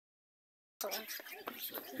We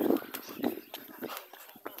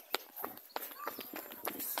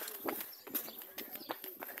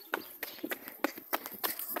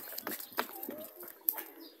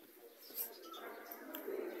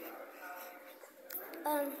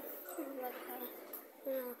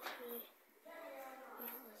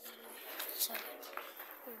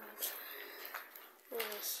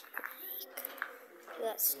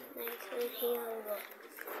got snake in here,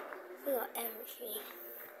 we got everything.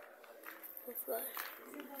 We've got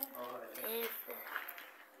panther,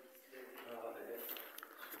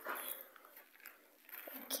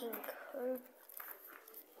 king cobra,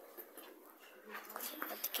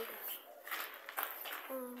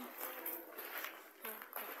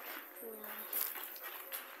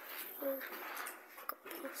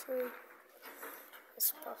 it's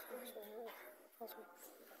possum.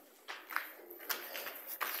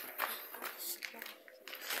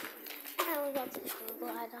 And we got the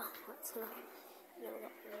glider, what's not? And we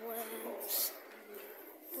got worms,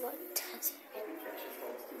 we got teddy.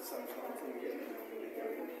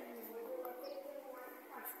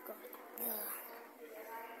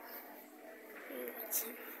 We got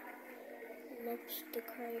some lobster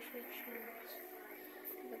crayfishes,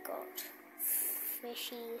 we got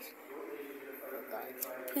fishies, we got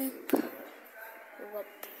poop,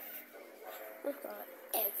 we've got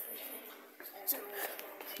everything. So,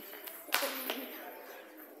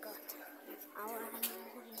 got our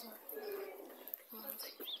animals.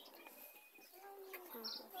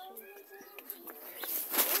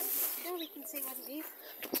 Now we can see what it is.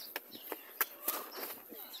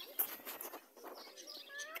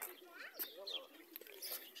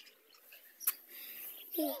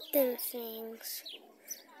 These little things.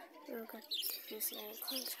 We've got this little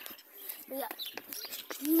contract. We got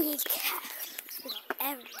meerkats. We got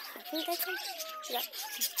everything. I think that's one. We got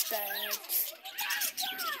birds.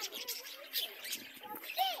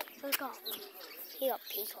 We got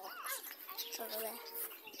peacocks over there.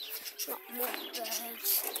 We got more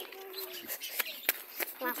birds.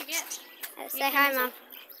 What'd you get? Say hi, Mum.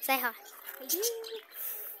 Say hi. You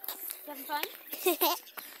having fun?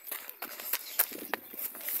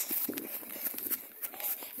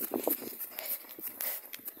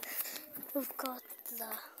 We've got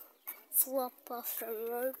the flopper from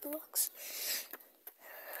Roblox.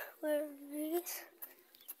 Where it is?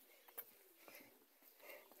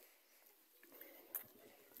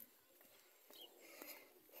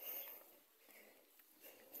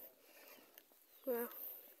 Well,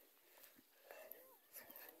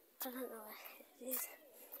 I don't know where it is.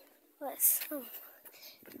 Where's some?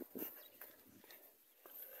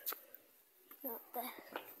 Not there.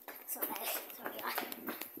 Sorry.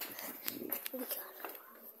 We got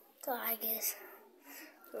tigers,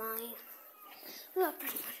 lion. We got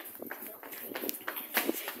pretty much everything.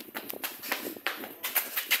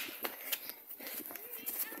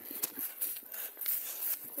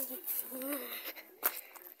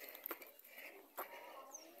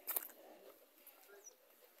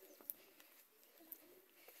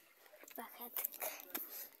 Back at the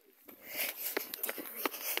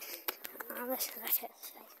let's get a face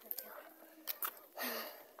reveal.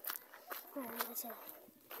 There's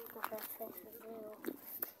another face reveal.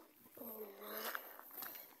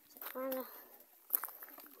 And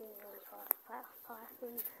we've got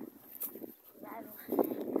python,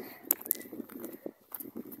 rattlesnakes.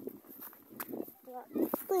 We got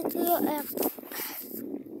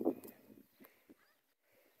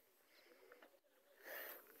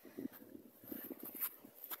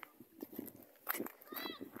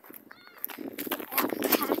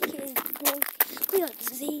we got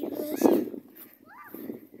zebras.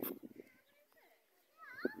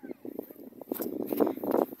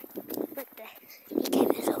 Look there, he gave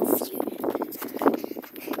us a little view.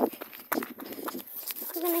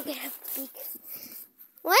 I'm gonna get a big.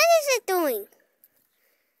 What is it doing?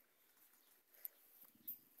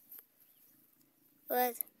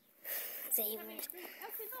 What? Zebras.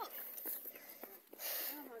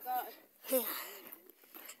 Oh my god. Yeah.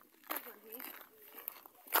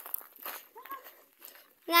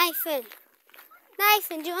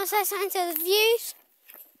 Nathan, do you want to say something to the viewers?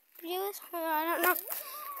 I don't know.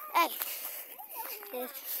 Hey. No,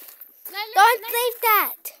 Don't leave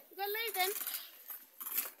that. You've got to leave them.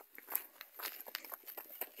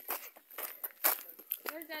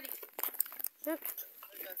 Where's Daddy? Huh?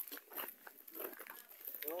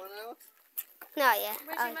 You want one, Alex? No, yeah.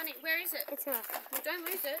 Where's your money? Where is it? It's not. Well, don't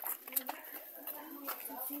lose it.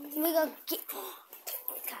 We got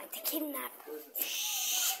time to kidnap.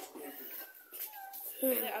 Shh. The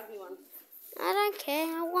ugly one. I don't care.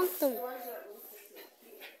 I want them.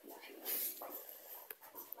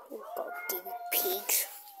 We've got pigs.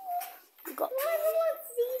 We got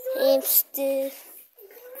hamsters.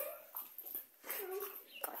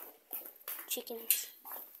 Got chickens.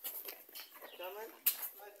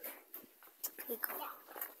 We got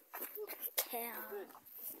cows.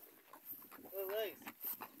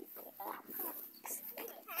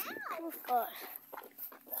 We've got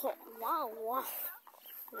wow.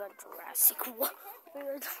 We got Jurassic World. We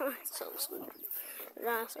got dinosaurs.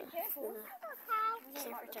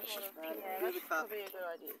 Transportation. That's probably a good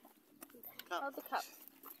idea. Hold the cup.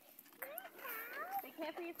 Be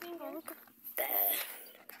careful your finger. Oh, look at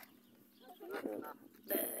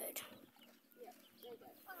bird.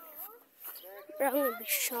 But I'm going to be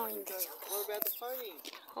showing this What about the pony?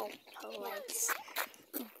 whole place.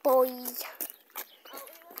 Boys.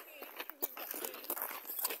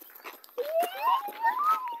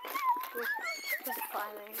 There's a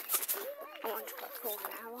fireman. I want to go for an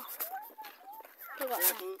hour. We got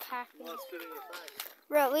Careful, cactus. not spit in your face.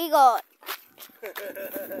 Right, we got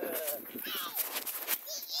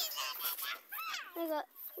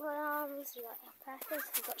lambs, we got alpacas,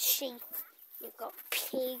 we got sheep, we got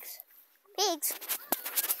pigs. Pigs!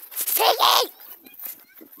 Piggy!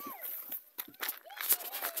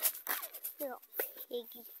 We got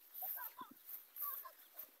piggy.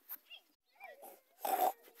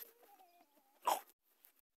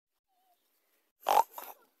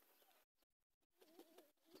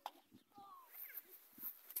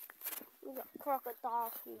 We got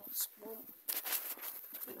crocodile from the swamp.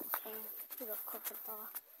 We got crocodile.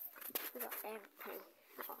 We got everything.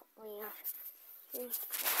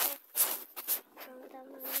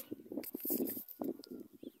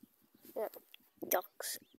 We got ducks,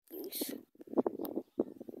 goose.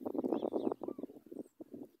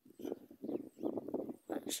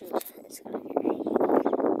 It's gonna get rain.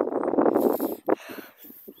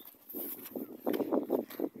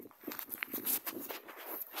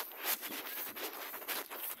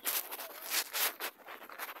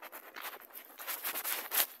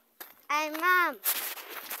 Hey, Mom.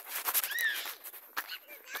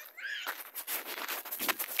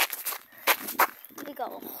 We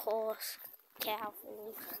got a horse, cow,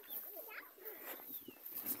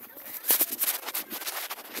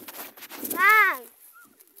 Mom.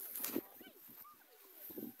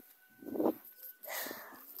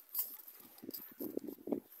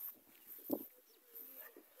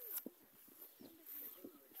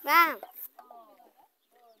 Mom.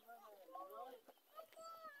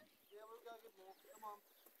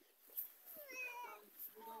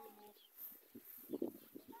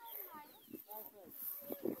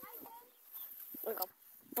 We got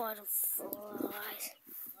butterflies.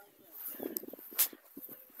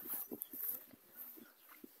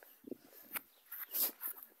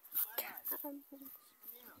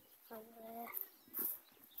 Over there.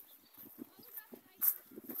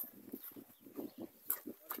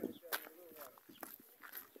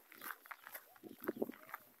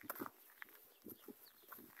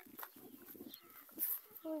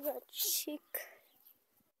 We got chick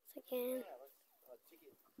again.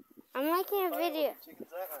 I'm making a video.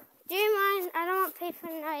 Do you mind? I don't want people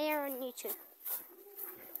to know you're on YouTube.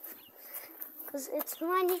 Because it's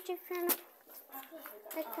my YouTube channel.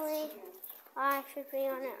 Technically, I should be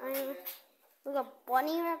on it. We got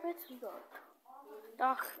bunny rabbits. We got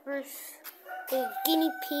dark spruce. We got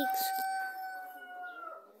guinea pigs.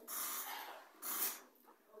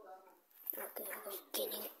 Okay, we got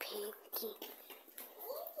guinea pig.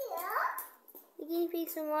 The guinea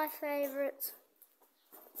pigs are my favourites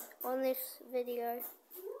on this video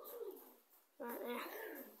right now.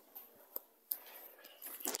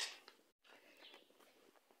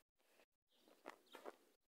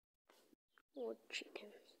 More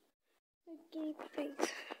chickens. The guinea pigs.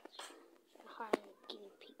 Hiding the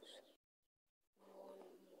guinea pigs.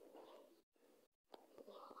 One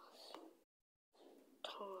more last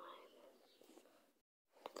time.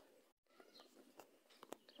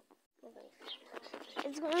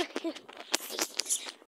 It's gonna